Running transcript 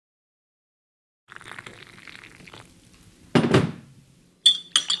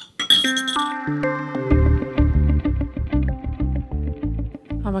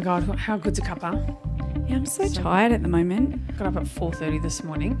Oh my God, how good's a cuppa? Yeah, I'm so tired at the moment. Got up at 4:30 this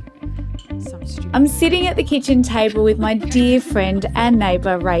morning. I'm sitting at the kitchen table with my dear friend and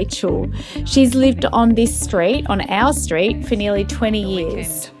neighbour Rachel. She's lived on this street, on our street, for nearly 20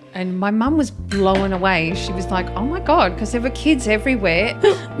 years. And my mum was blown away. She was like, oh my God, because there were kids everywhere.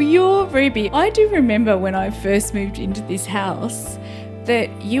 Well, you're Ruby. I do remember when I first moved into this house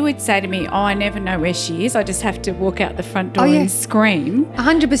that you would say to me, oh, I never know where she is. I just have to walk out the front door and scream.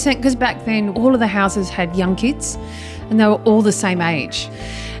 100%, because back then all of the houses had young kids and they were all the same age.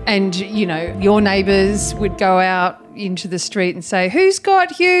 And, you know, your neighbours would go out into the street and say, who's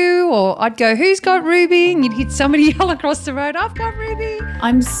got Hugh? Or I'd go, who's got Ruby? And you'd hit somebody yell across the road, I've got Ruby.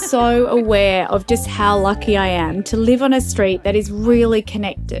 I'm so aware of just how lucky I am to live on a street that is really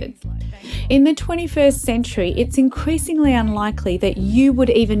connected. In the 21st century, it's increasingly unlikely that you would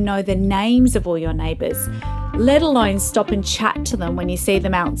even know the names of all your neighbours, let alone stop and chat to them when you see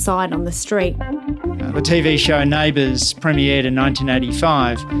them outside on the street. The TV show Neighbours premiered in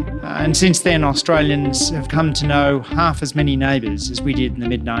 1985, and since then Australians have come to know half as many neighbours as we did in the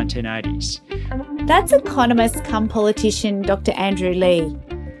mid-1980s. That's economist cum politician Dr Andrew Leigh.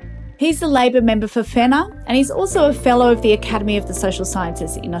 He's the Labor member for Fenner, and he's also a Fellow of the Academy of the Social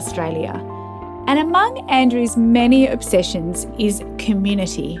Sciences in Australia. And among Andrew's many obsessions is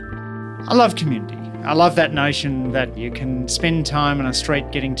community. I love community. I love that notion that you can spend time on a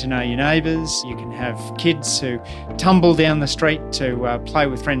street getting to know your neighbours. You can have kids who tumble down the street to play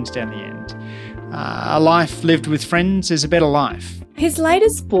with friends down the end. A life lived with friends is a better life. His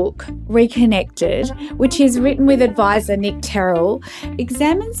latest book, Reconnected, which he's written with advisor Nick Terrell,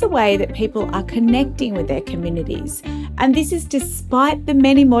 examines the way that people are connecting with their communities. And this is despite the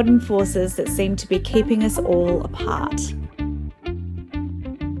many modern forces that seem to be keeping us all apart.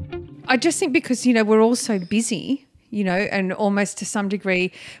 I just think because, you know, we're all so busy, you know, and almost to some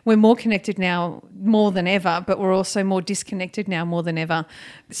degree we're more connected now more than ever, but we're also more disconnected now more than ever.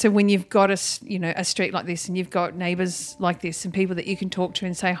 So when you've got a street like this and you've got neighbours like this and people that you can talk to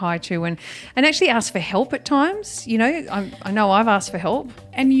and say hi to and actually ask for help at times, you know, I know I've asked for help.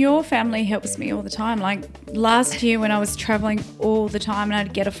 And your family helps me all the time. Like last year when I was travelling all the time and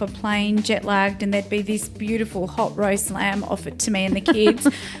I'd get off a plane jet lagged and there'd be this beautiful hot roast lamb offered to me and the kids.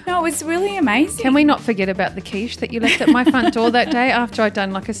 No, it was really amazing. Can we not forget about the quiche that you left at my front door that day after I'd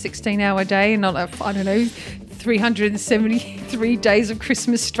done like a 16-hour day and I don't know, 373 days of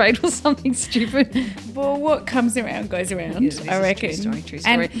Christmas straight or something stupid. Well, what comes around goes around, I reckon. True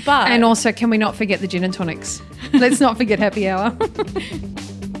story. And also, can we not forget the gin and tonics? Let's not forget happy hour.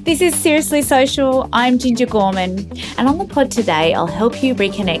 This is Seriously Social. I'm Ginger Gorman. And on the pod today, I'll help you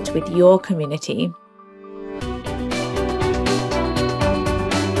reconnect with your community.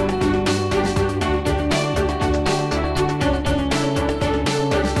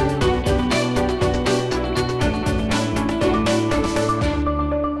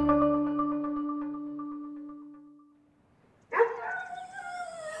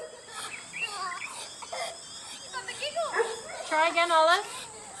 Try again, Olive.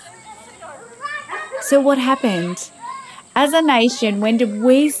 So what happened? As a nation, when did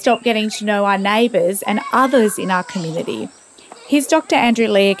we stop getting to know our neighbours and others in our community? Here's Dr Andrew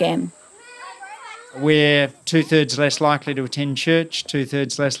Leigh again. We're 2/3 less likely to attend church,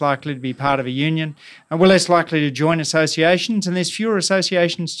 2/3 less likely to be part of a union, and we're less likely to join associations, and there's fewer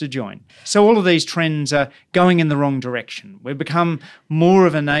associations to join. So all of these trends are going in the wrong direction. We've become more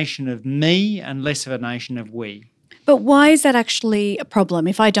of a nation of me and less of a nation of we. But why is that actually a problem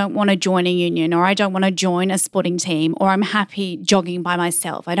if I don't want to join a union or I don't want to join a sporting team or I'm happy jogging by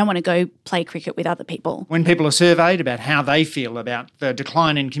myself? I don't want to go play cricket with other people. When people are surveyed about how they feel about the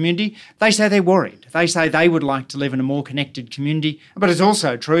decline in community, they say they're worried. They say they would like to live in a more connected community. But it's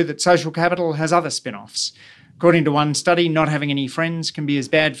also true that social capital has other spin-offs. According to one study, not having any friends can be as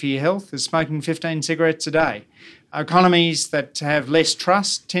bad for your health as smoking 15 cigarettes a day. Economies that have less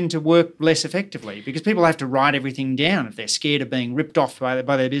trust tend to work less effectively because people have to write everything down if they're scared of being ripped off by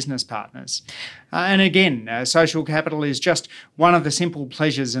their business partners. And again, social capital is just one of the simple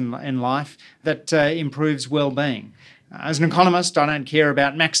pleasures in life that improves well-being. As an economist, I don't care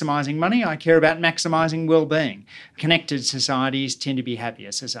about maximising money, I care about maximising well-being. Connected societies tend to be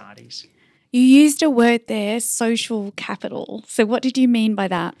happier societies. You used a word there, social capital. So what did you mean by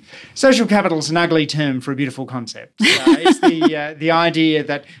that? Social capital is an ugly term for a beautiful concept. It's the idea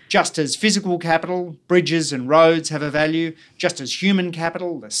that just as physical capital, bridges and roads have a value, just as human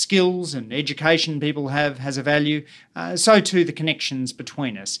capital, the skills and education people have has a value, so too the connections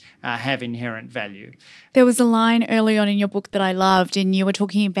between us have inherent value. There was a line early on in your book that I loved, and you were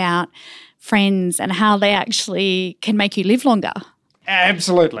talking about friends and how they actually can make you live longer.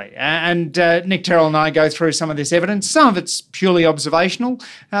 Absolutely. And Nick Terrell and I go through some of this evidence. Some of it's purely observational,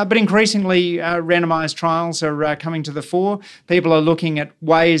 but increasingly randomised trials are coming to the fore. People are looking at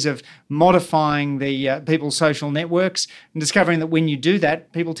ways of modifying the people's social networks and discovering that when you do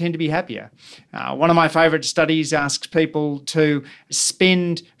that, people tend to be happier. One of my favourite studies asks people to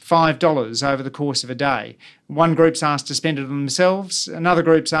spend $5 over the course of a day. One group's asked to spend it on themselves, another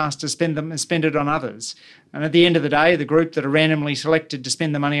group's asked to spend it on others. And at the end of the day, the group that are randomly selected to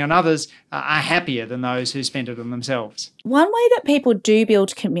spend the money on others are happier than those who spent it on themselves. One way that people do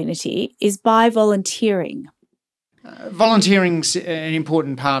build community is by volunteering. Volunteering's an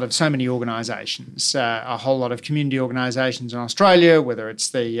important part of so many organisations. A whole lot of community organisations in Australia, whether it's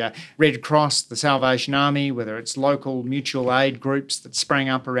the Red Cross, the Salvation Army, whether it's local mutual aid groups that sprang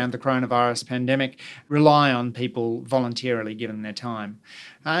up around the coronavirus pandemic, rely on people voluntarily giving their time.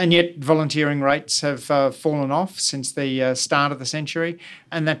 And yet volunteering rates have fallen off since the start of the century,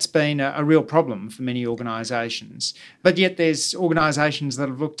 and that's been a real problem for many organisations. But yet there's organisations that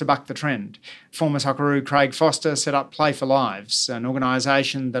have looked to buck the trend. Former Socceroo Craig Foster set up Play for Lives, an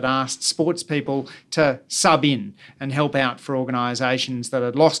organisation that asked sports people to sub in and help out for organisations that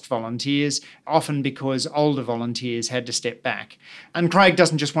had lost volunteers, often because older volunteers had to step back. And Craig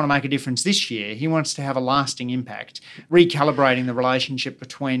doesn't just want to make a difference this year, he wants to have a lasting impact, recalibrating the relationship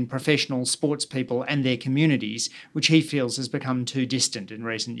between professional sports people and their communities, which he feels has become too distant in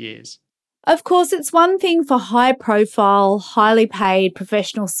recent years. Of course, it's one thing for high-profile, highly paid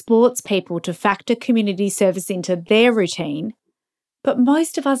professional sports people to factor community service into their routine, but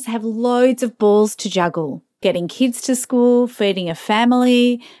most of us have loads of balls to juggle, getting kids to school, feeding a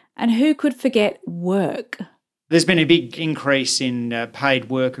family, and who could forget work? There's been a big increase in paid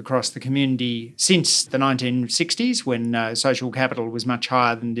work across the community since the 1960s, when social capital was much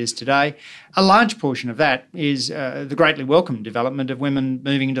higher than it is today. A large portion of that is the greatly welcome development of women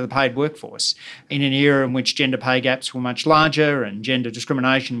moving into the paid workforce. In an era in which gender pay gaps were much larger and gender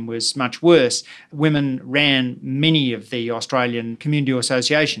discrimination was much worse, women ran many of the Australian community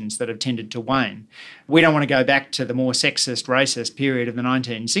associations that have tended to wane. We don't want to go back to the more sexist, racist period of the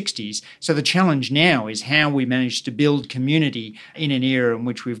 1960s. So the challenge now is how we manage to build community in an era in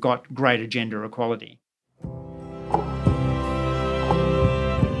which we've got greater gender equality.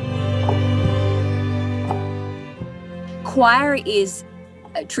 Choir is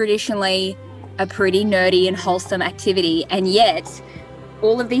traditionally a pretty nerdy and wholesome activity, and yet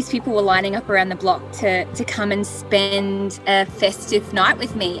all of these people were lining up around the block to come and spend a festive night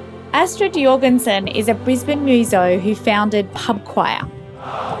with me. Astrid Jorgensen is a Brisbane muso who founded Pub Choir.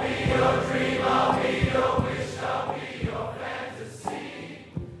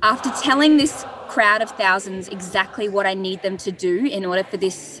 After telling this crowd of thousands exactly what I need them to do in order for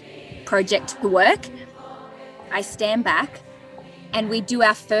this project to work, I stand back and we do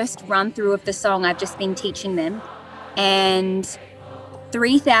our first run through of the song I've just been teaching them, and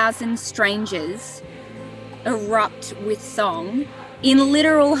 3,000 strangers erupt with song in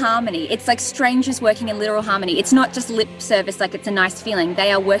literal harmony. It's like strangers working in literal harmony. It's not just lip service like it's a nice feeling.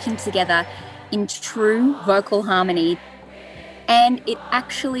 They are working together in true vocal harmony, and it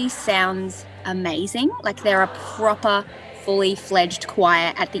actually sounds amazing. Like they're a proper, fully fledged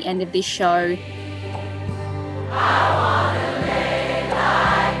choir at the end of this show. I wanna live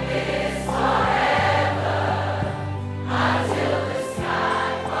like this forever, until the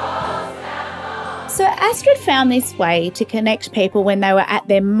sky falls down. So Astrid found this way to connect people when they were at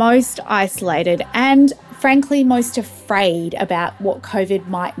their most isolated and, frankly, most afraid about what COVID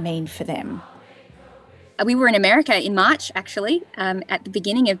might mean for them. We were in America in March, actually, at the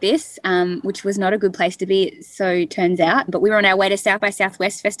beginning of this, which was not a good place to be, so it turns out. But we were on our way to South by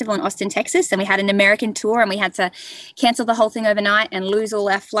Southwest Festival in Austin, Texas, and we had an American tour, and we had to cancel the whole thing overnight and lose all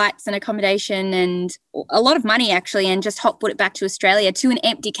our flights and accommodation and a lot of money, actually, and just hot put it back to Australia to an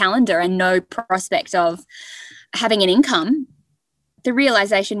empty calendar and no prospect of having an income. The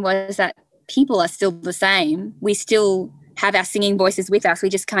realisation was that people are still the same. We still have our singing voices with us. We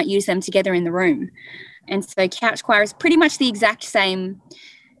just can't use them together in the room. And so Couch Choir is pretty much the exact same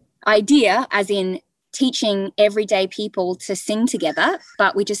idea, as in teaching everyday people to sing together,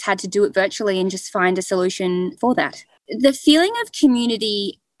 but we just had to do it virtually and just find a solution for that. The feeling of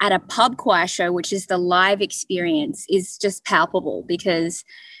community at a pub choir show, which is the live experience, is just palpable because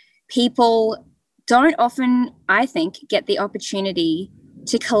people don't often, I think, get the opportunity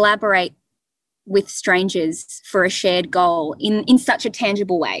to collaborate with strangers for a shared goal in such a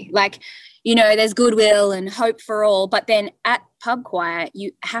tangible way. Like, you know, there's goodwill and hope for all, but then at pub choir,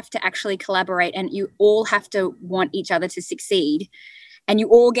 you have to actually collaborate and you all have to want each other to succeed and you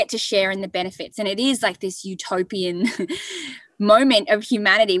all get to share in the benefits. And it is like this utopian moment of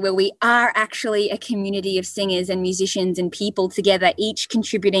humanity where we are actually a community of singers and musicians and people together, each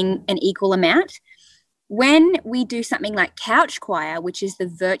contributing an equal amount. When we do something like couch choir, which is the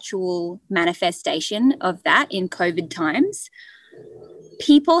virtual manifestation of that in COVID times,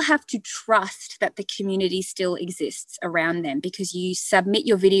 people have to trust that the community still exists around them because you submit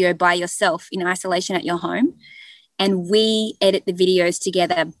your video by yourself in isolation at your home and we edit the videos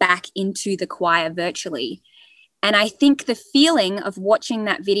together back into the choir virtually. And I think the feeling of watching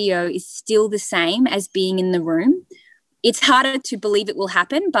that video is still the same as being in the room. It's harder to believe it will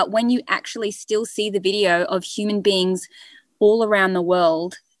happen, but when you actually still see the video of human beings all around the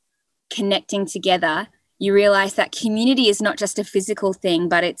world connecting together, you realize that community is not just a physical thing,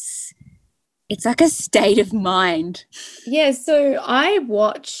 but it's like a state of mind. Yeah, so I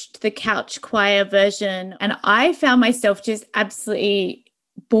watched the couch choir version and I found myself just absolutely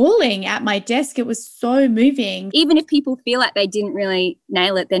bawling at my desk. It was so moving. Even if people feel like they didn't really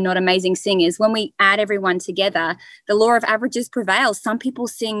nail it, they're not amazing singers. When we add everyone together, the law of averages prevails. Some people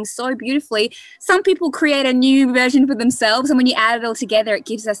sing so beautifully. Some people create a new version for themselves. And when you add it all together, it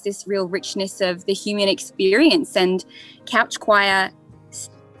gives us this real richness of the human experience. And couch choir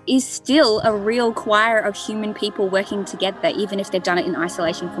is still a real choir of human people working together, even if they've done it in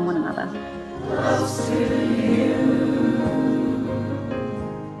isolation from one another. Close to you.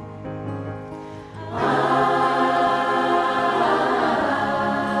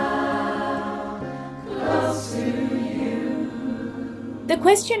 The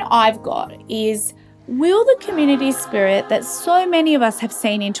question I've got is, will the community spirit that so many of us have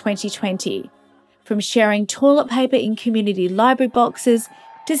seen in 2020, from sharing toilet paper in community library boxes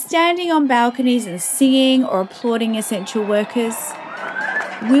to standing on balconies and singing or applauding essential workers,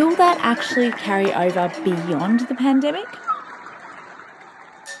 will that actually carry over beyond the pandemic?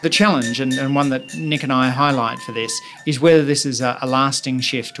 The challenge, and one that Nick and I highlight for this, is whether this is a lasting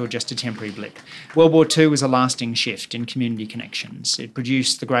shift or just a temporary blip. World War II was a lasting shift in community connections. It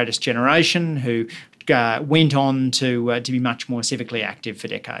produced the greatest generation who went on to be much more civically active for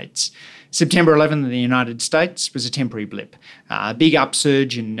decades. September 11 in the United States was a temporary blip. A big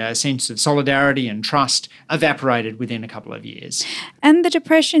upsurge in a sense of solidarity and trust evaporated within a couple of years. And the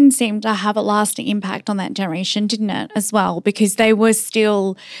Depression seemed to have a lasting impact on that generation, didn't it, as well? Because they were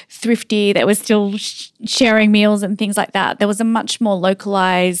still thrifty, they were still sharing meals and things like that. There was a much more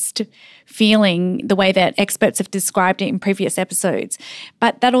localised feeling, the way that experts have described it in previous episodes.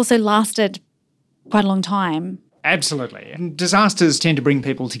 But that also lasted quite a long time. Absolutely. And disasters tend to bring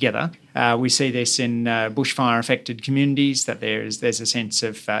people together. We see this in bushfire-affected communities, that there's a sense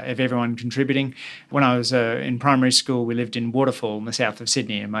of everyone contributing. When I was in primary school, we lived in Waterfall in the south of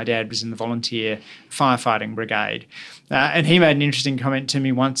Sydney, and my dad was in the volunteer firefighting brigade. And he made an interesting comment to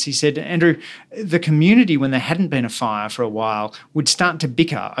me once. He said, Andrew, the community, when there hadn't been a fire for a while, would start to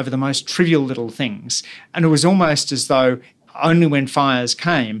bicker over the most trivial little things. And it was almost as though only when fires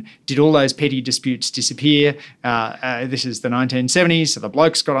came did all those petty disputes disappear. This is the 1970s, so the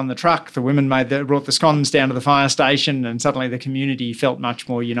blokes got on the truck, the women brought the scones down to the fire station, and suddenly the community felt much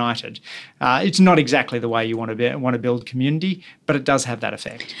more united. It's not exactly the way you want to build community, but it does have that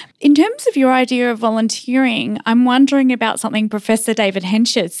effect. In terms of your idea of volunteering, I'm wondering about something Professor David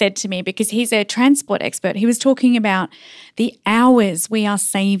Henscher said to me, because he's a transport expert. He was talking about the hours we are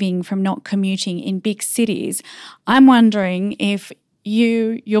saving from not commuting in big cities. I'm wondering if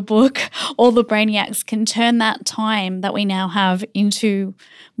your book, All the Brainiacs, can turn that time that we now have into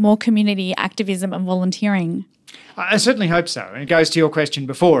more community activism and volunteering. I certainly hope so. And it goes to your question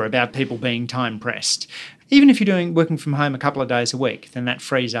before about people being time pressed. Even if you're working from home a couple of days a week, then that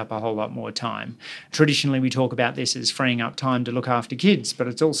frees up a whole lot more time. Traditionally, we talk about this as freeing up time to look after kids, but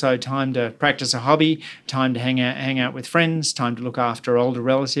it's also time to practice a hobby, time to hang out with friends, time to look after older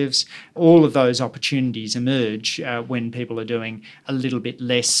relatives. All of those opportunities emerge when people are doing a little bit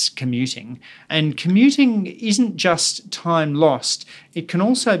less commuting. And commuting isn't just time lost. It can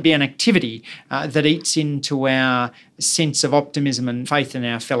also be an activity that eats into our sense of optimism and faith in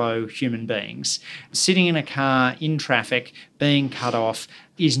our fellow human beings. Sitting in a car in traffic, being cut off,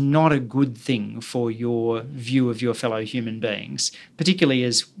 is not a good thing for your view of your fellow human beings, particularly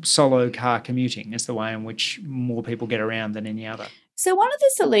as solo car commuting is the way in which more people get around than any other. So one of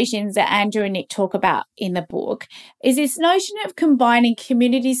the solutions that Andrew and Nick talk about in the book is this notion of combining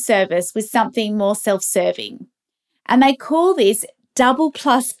community service with something more self-serving. And they call this double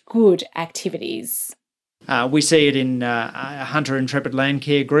plus good activities. We see it in Hunter Intrepid Land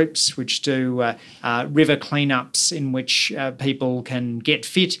Care groups, which do river cleanups in which people can get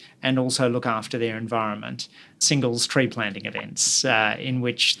fit and also look after their environment. Singles tree planting events in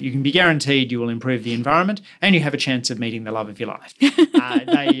which you can be guaranteed you will improve the environment and you have a chance of meeting the love of your life.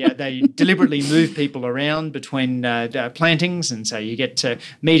 They deliberately move people around between plantings, and so you get to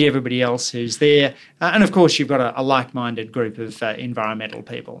meet everybody else who's there. And of course, you've got a like-minded group of environmental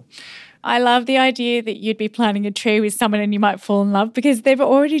people. I love the idea that you'd be planting a tree with someone and you might fall in love because they've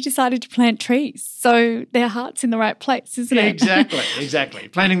already decided to plant trees. So their heart's in the right place, isn't it? Exactly.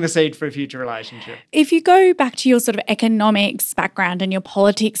 Planting the seed for a future relationship. If you go back to your sort of economics background and your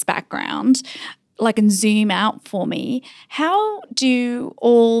politics background, and zoom out for me, how do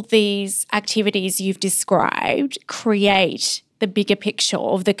all these activities you've described create the bigger picture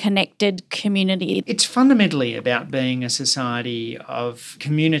of the connected community? It's fundamentally about being a society of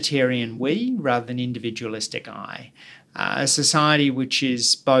communitarian we rather than individualistic I. A society which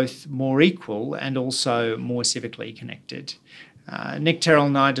is both more equal and also more civically connected. Nick Terrell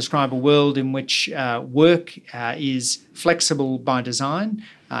and I describe a world in which work is flexible by design,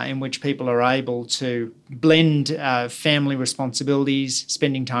 in which people are able to blend family responsibilities,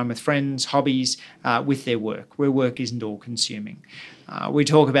 spending time with friends, hobbies, with their work, where work isn't all-consuming. We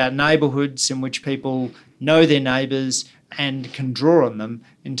talk about neighbourhoods in which people know their neighbours and can draw on them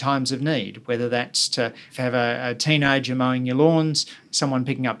in times of need, whether that's to have a teenager mowing your lawns, someone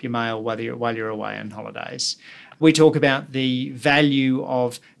picking up your mail while you're away on holidays. We talk about the value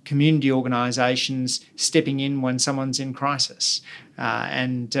of community organisations stepping in when someone's in crisis.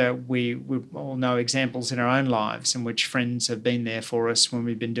 We all know examples in our own lives in which friends have been there for us when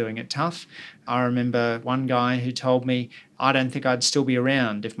we've been doing it tough. I remember one guy who told me, I don't think I'd still be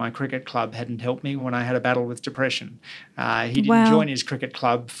around if my cricket club hadn't helped me when I had a battle with depression. He didn't join his cricket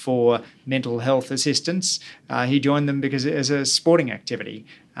club for mental health assistance. He joined them because as a sporting activity.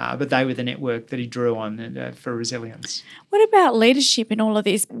 But they were the network that he drew on for resilience. What about leadership in all of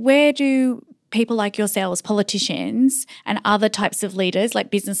this? Where do people like yourselves, politicians and other types of leaders like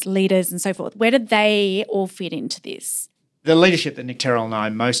business leaders and so forth, where do they all fit into this? The leadership that Nick Terrell and I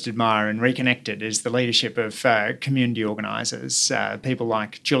most admire and Reconnected is the leadership of community organisers. People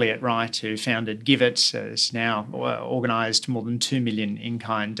like Juliet Wright, who founded Give It, has now organised more than 2 million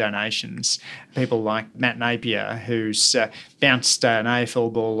in-kind donations. People like Matt Napier, who's bounced an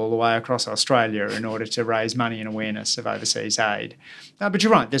AFL ball all the way across Australia in order to raise money and awareness of overseas aid. But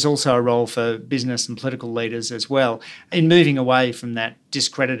you're right, there's also a role for business and political leaders as well in moving away from that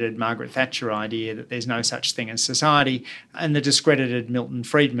discredited Margaret Thatcher idea that there's no such thing as society and the discredited Milton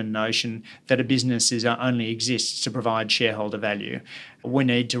Friedman notion that a business only exists to provide shareholder value. We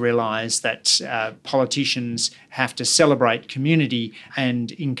need to realise that politicians have to celebrate community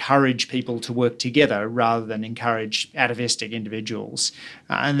and encourage people to work together rather than encourage atavistic individuals.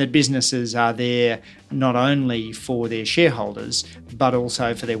 And that businesses are there not only for their shareholders, but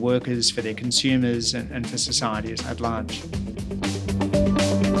also for their workers, for their consumers, and for society at large.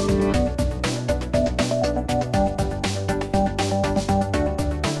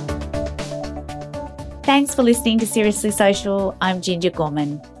 Thanks for listening to Seriously Social. I'm Ginger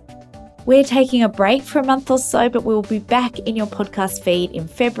Gorman. We're taking a break for a month or so, but we'll be back in your podcast feed in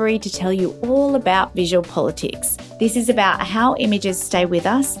February to tell you all about visual politics. This is about how images stay with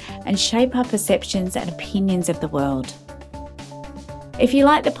us and shape our perceptions and opinions of the world. If you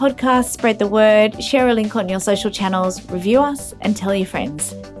like the podcast, spread the word, share a link on your social channels, review us, and tell your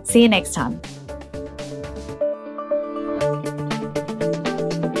friends. See you next time.